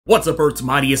What's up, Earth's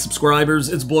mightiest subscribers?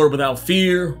 It's Blerd without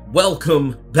fear.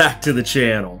 Welcome back to the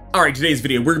channel. Alright, today's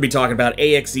video, we're going to be talking about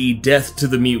A.X.E. Death to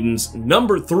the Mutants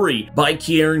number 3 by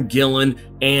Kieran Gillen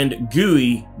and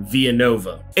Guy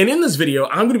Villanova. And in this video,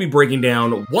 I'm going to be breaking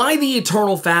down why the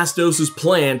Eternal Phastos'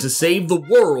 plan to save the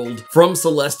world from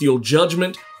celestial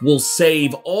judgment will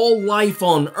save all life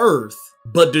on Earth,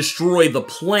 but destroy the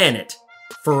planet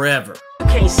forever. You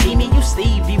can't see me, you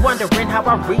Stevie, wondering how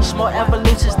I reach more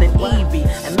evolutions than Evie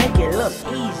and make it look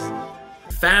easy.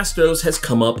 Phastos has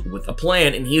come up with a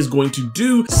plan, and he is going to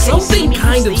do something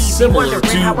kind of similar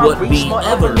to what the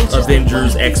other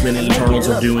Avengers, X-Men, and Eternals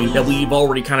are doing that we've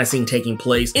already kind of seen taking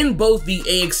place in both the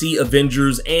A.X.E.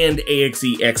 Avengers and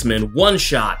A.X.E. X-Men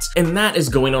one-shots, and that is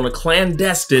going on a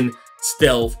clandestine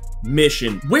stealth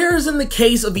mission. Whereas in the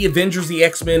case of the Avengers, the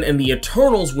X-Men, and the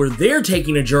Eternals, where they're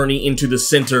taking a journey into the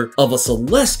center of a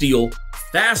celestial,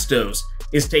 Phastos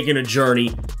is taking a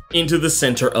journey into the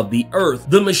center of the Earth.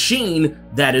 The machine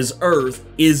that is Earth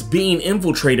is being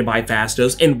infiltrated by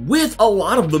Phastos, and with a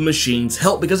lot of the machine's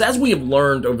help, because as we have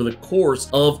learned over the course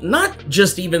of not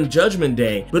just even Judgment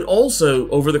Day, but also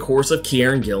over the course of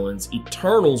Kieran Gillen's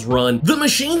Eternals run, the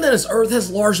machine that is Earth has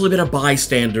largely been a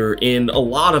bystander in a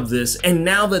lot of this, and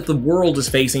now that the world is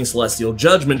facing celestial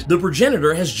judgment, the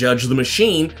progenitor has judged the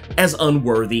machine as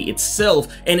unworthy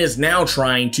itself, and is now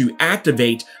trying to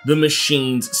activate the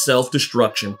machine's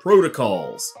self-destruction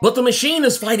protocols. But the machine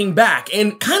is fighting back,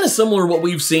 and kind of similar to what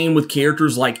we've seen with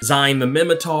characters like Zyme the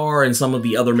Mimitar and some of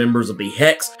the other members of the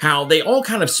Hex, how they all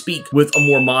kind of speak with a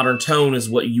more modern tone as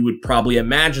what you would probably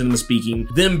imagine them speaking,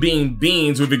 them being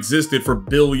beings who have existed for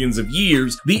billions of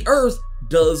years. The Earth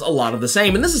does a lot of the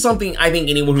same, and this is something I think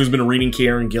anyone who's been reading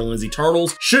Kieran Gillen's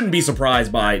Eternals shouldn't be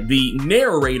surprised by. The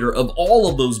narrator of all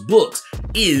of those books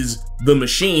is the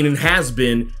machine, and has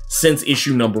been since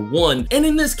issue number 1, and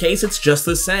in this case it's just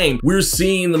the same. We're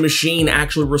seeing the machine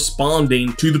actually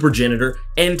responding to the progenitor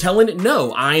and telling it,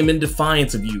 no, I am in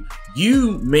defiance of you.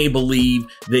 You may believe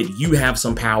that you have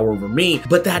some power over me,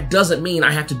 but that doesn't mean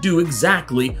I have to do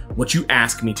exactly what you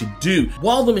ask me to do.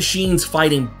 While the machine's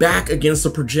fighting back against the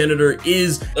progenitor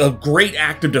is a great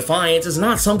act of defiance, it's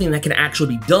not something that can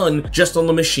actually be done just on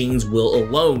the machine's will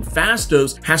alone.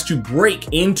 Phastos has to break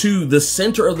into the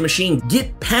center of the machine,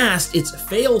 get past its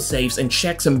fail-safes and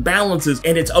checks and balances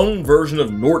and its own version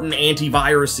of Norton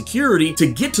antivirus security to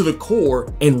get to the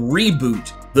core and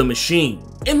reboot the machine.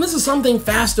 And this is something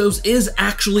Phastos is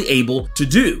actually able to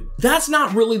do. That's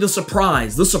not really the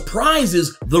surprise. The surprise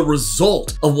is the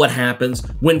result of what happens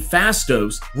when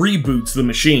Phastos reboots the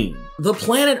machine. The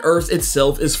planet Earth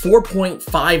itself is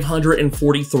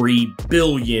 4.543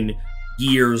 billion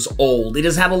years old. It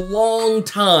has had a long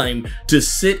time to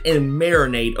sit and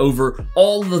marinate over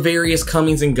all the various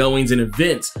comings and goings and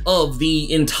events of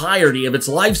the entirety of its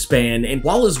lifespan, and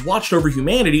while it's watched over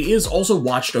humanity, it is also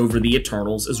watched over the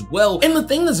Eternals as well. And the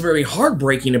thing that's very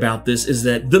heartbreaking about this is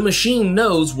that the machine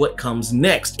knows what comes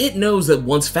next. It knows that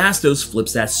once Phastos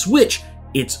flips that switch,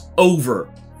 it's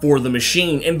over for the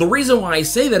machine. And the reason why I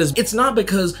say that is it's not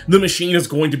because the machine is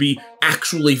going to be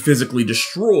actually physically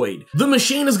destroyed. The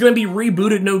machine is going to be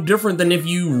rebooted no different than if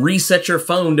you reset your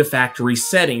phone to factory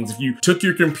settings, if you took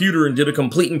your computer and did a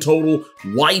complete and total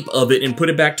wipe of it and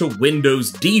put it back to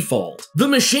Windows default. The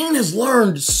machine has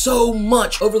learned so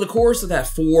much over the course of that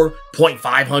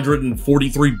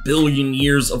 4.543 billion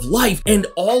years of life, and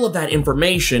all of that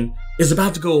information is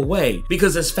about to go away,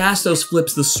 because as Phastos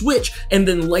flips the switch and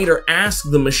then later asks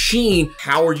the machine,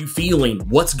 how are you feeling?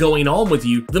 What's going on with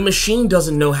you? The machine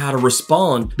doesn't know how to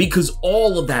respond, because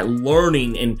all of that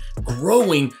learning and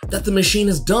growing that the machine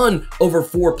has done over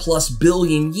 4+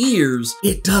 billion years,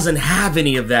 it doesn't have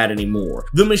any of that anymore.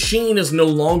 The machine is no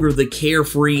longer the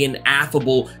carefree and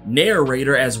affable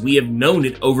narrator as we have known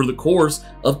it over the course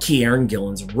of Kieran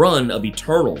Gillen's run of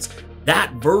Eternals.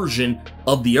 That version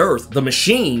of the Earth, the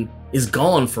machine, is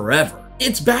gone forever.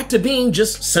 It's back to being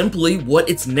just simply what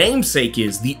its namesake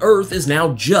is. The Earth is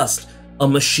now just a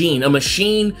machine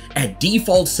at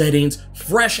default settings,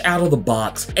 fresh out of the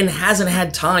box, and hasn't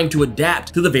had time to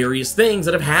adapt to the various things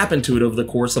that have happened to it over the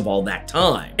course of all that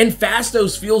time. And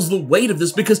Phastos feels the weight of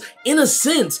this because, in a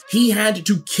sense, he had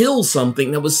to kill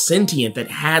something that was sentient, that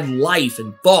had life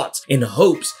and thoughts and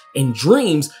hopes and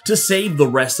dreams to save the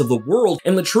rest of the world.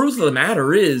 And the truth of the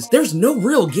matter is, there's no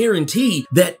real guarantee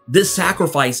that this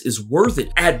sacrifice is worth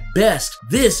it. At best,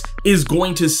 this is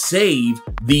going to save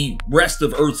the rest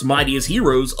of Earth's mightiest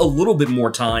heroes a little bit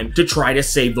more time to try to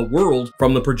save the world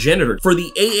from the progenitor. For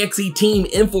the A.X.E team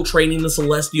infiltrating the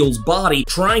Celestial's body,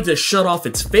 trying to shut off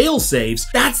its failsafes,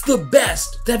 that's the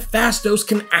best that Phastos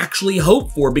can actually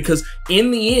hope for, because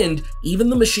in the end, even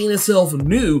the machine itself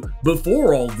knew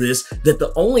before all this that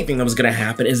the only thing that was going to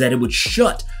happen is that it would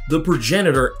shut the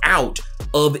progenitor out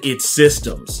of its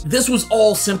systems. This was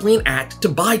all simply an act to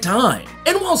buy time.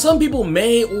 And while some people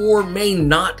may or may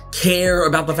not care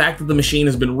about the fact that the machine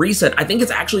has been reset, I think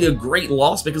it's actually a great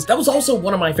loss, because that was also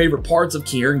one of my favorite parts of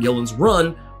Kieran Gillen's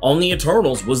run on the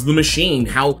Eternals, was the machine,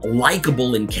 how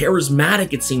likable and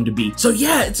charismatic it seemed to be. So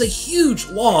yeah, it's a huge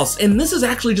loss, and this is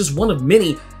actually just one of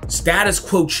many status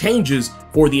quo changes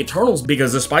for the Eternals,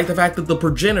 because despite the fact that the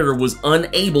progenitor was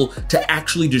unable to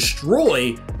actually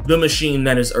destroy the machine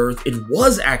that is Earth, it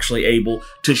was actually able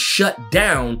to shut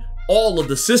down all of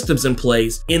the systems in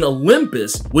place in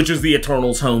Olympus, which is the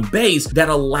Eternals' home base, that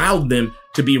allowed them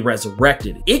to be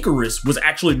resurrected. Icarus was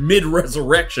actually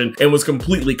mid-resurrection and was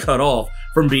completely cut off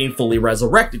from being fully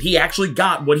resurrected. He actually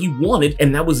got what he wanted,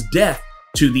 and that was death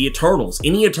to the Eternals.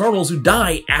 Any Eternals who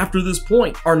die after this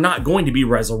point are not going to be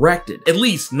resurrected, at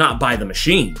least not by the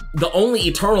machine. The only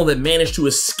Eternal that managed to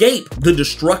escape the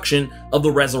destruction of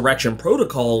the resurrection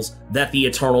protocols that the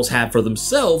Eternals had for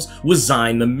themselves was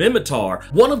Zyne the Mimitar,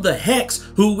 one of the Hex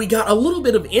who we got a little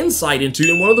bit of insight into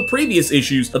in one of the previous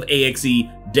issues of A.X.E.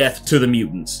 Death to the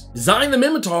Mutants. Zyne the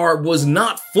Mimitar was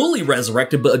not fully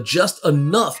resurrected, but just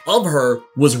enough of her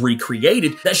was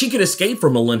recreated that she could escape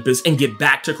from Olympus and get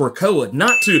back to Krakoa,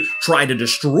 not to try to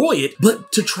destroy it,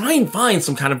 but to try and find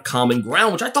some kind of common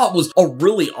ground, which I thought was a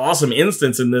really awesome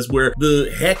instance in this, where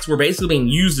the Hex were basically being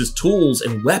used as tools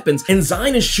and weapons, and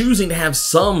Zyne is choosing to have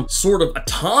some sort of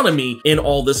autonomy in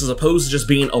all this as opposed to just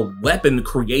being a weapon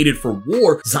created for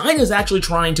war. Zyne is actually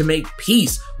trying to make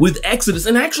peace with Exodus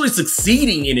and actually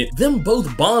succeeding in it, them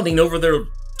both bonding over their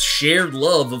shared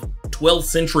love of 12th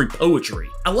century poetry.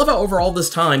 I love how over all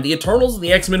this time, the Eternals and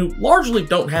the X-Men, who largely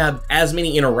don't have as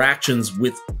many interactions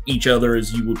with each other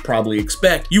as you would probably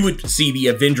expect, you would see the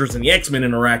Avengers and the X-Men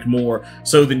interact more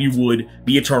so than you would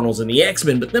the Eternals and the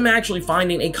X-Men, but them actually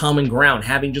finding a common ground,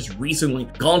 having just recently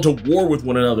gone to war with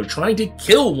one another, trying to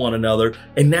kill one another,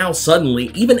 and now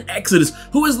suddenly, even Exodus,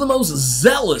 who is the most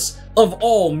zealous of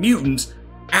all mutants,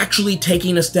 actually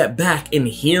taking a step back and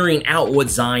hearing out what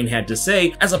Zyne had to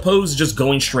say, as opposed to just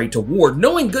going straight to war,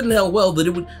 knowing good and hell well that it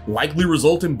would likely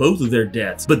result in both of their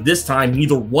deaths. But this time,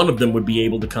 neither one of them would be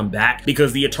able to come back,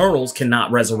 because the Eternals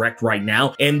cannot resurrect right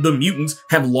now, and the mutants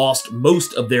have lost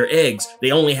most of their eggs.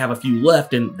 They only have a few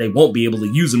left, and they won't be able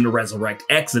to use them to resurrect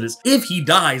Exodus if he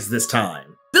dies this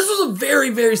time. This was a very,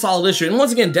 very solid issue, and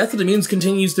once again, Death of the Mutants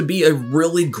continues to be a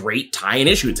really great tie-in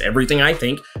issue. It's everything I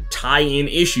think tie-in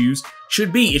issues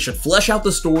should be. It should flesh out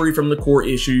the story from the core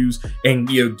issues and,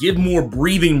 give more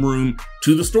breathing room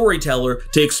to the storyteller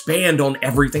to expand on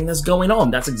everything that's going on.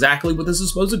 That's exactly what this is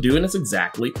supposed to do, and it's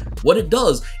exactly what it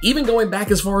does. Even going back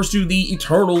as far as to the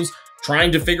Eternals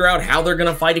trying to figure out how they're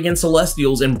going to fight against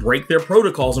Celestials and break their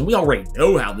protocols, and we already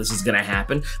know how this is going to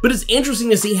happen, but it's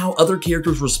interesting to see how other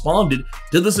characters responded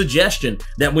to the suggestion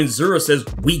that when Zura says,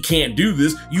 "We can't do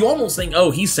this," you almost think,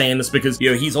 oh, he's saying this because,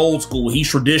 he's old school, he's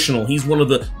traditional, he's one of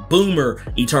the boomer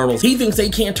Eternals. He thinks they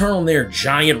can't turn on their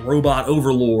giant robot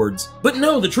overlords. But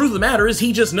no, the truth of the matter is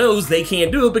he just knows they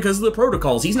can't do it because of the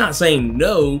protocols. He's not saying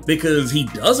no because he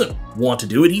doesn't want to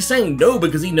do it. He's saying no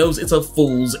because he knows it's a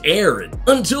fool's errand.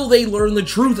 Until they learn the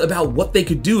truth about what they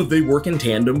could do if they work in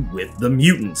tandem with the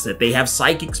mutants, that they have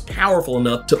psychics powerful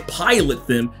enough to pilot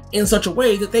them in such a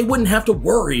way that they wouldn't have to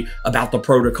worry about the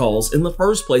protocols in the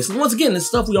first place. And once again, this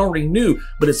stuff we already knew,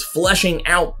 but it's fleshing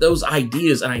out those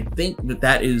ideas, and I think that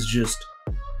that is just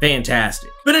fantastic.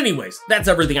 But anyways, that's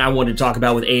everything I wanted to talk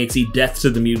about with A.X.E. Death to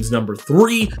the Mutants number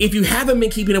 3. If you haven't been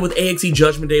keeping up with A.X.E.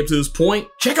 Judgment Day up to this point,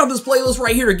 check out this playlist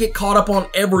right here to get caught up on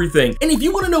everything. And if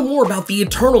you want to know more about the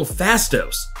Eternal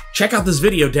Phastos, check out this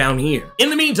video down here.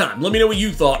 In the meantime, let me know what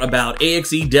you thought about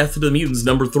A.X.E. Death to the Mutants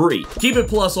number 3. Keep it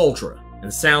plus ultra,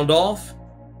 and sound off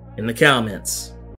in the comments.